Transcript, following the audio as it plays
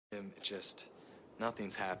Just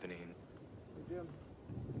nothing's happening. Hey, Jim.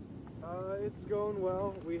 It's going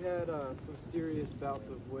well. We had some serious bouts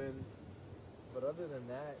of wind, but other than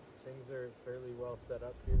that, things are fairly well set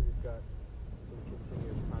up here. We've got some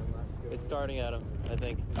continuous time lapse going. It's starting, Adam. I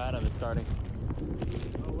think Adam is starting.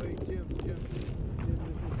 Oh wait, Jim,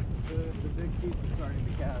 this is the big piece is starting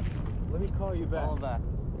to cast. Let me call you back. Call him back.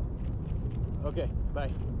 Okay,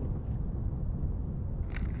 bye.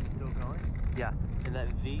 Still going? Yeah. In that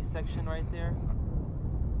V section right there.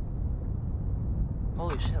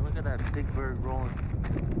 Holy shit, look at that big bird rolling.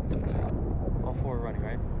 All four running,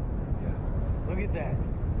 right? Yeah. Look at that.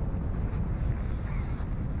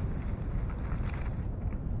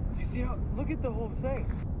 You see how, look at the whole thing.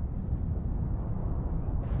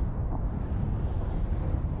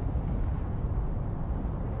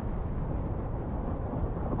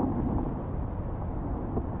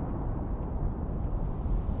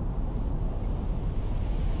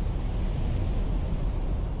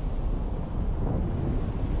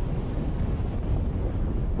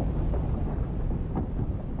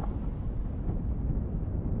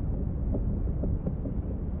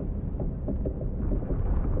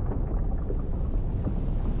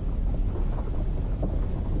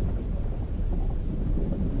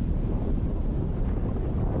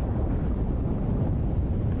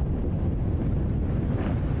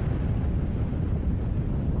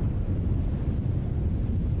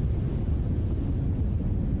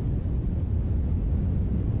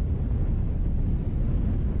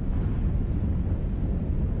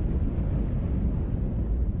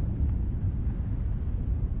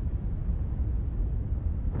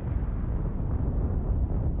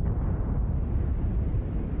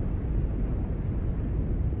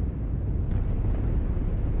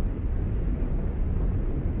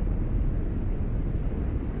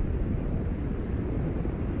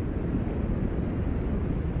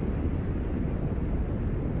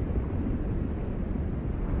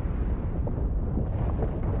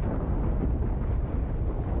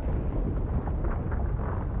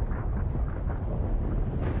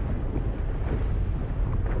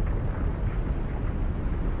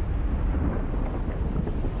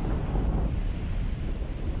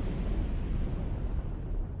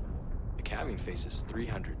 Faces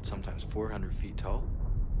 300, sometimes 400 feet tall.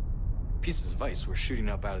 Pieces of ice were shooting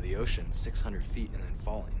up out of the ocean 600 feet and then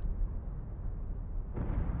falling.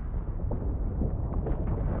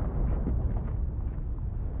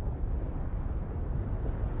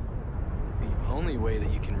 The only way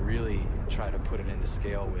that you can really try to put it into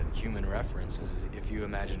scale with human reference is if you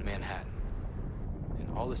imagine Manhattan.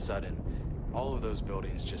 And all of a sudden, all of those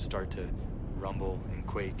buildings just start to rumble and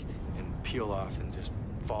quake and peel off and just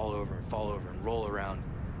fall over and roll around.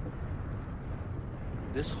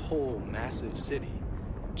 This whole massive city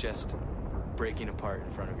just breaking apart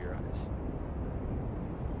in front of your eyes.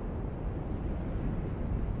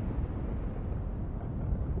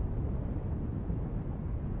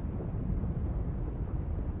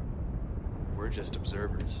 We're just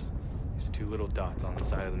observers, these two little dots on the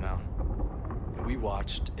side of the mountain. And we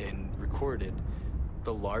watched and recorded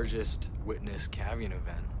the largest witness calving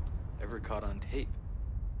event ever caught on tape.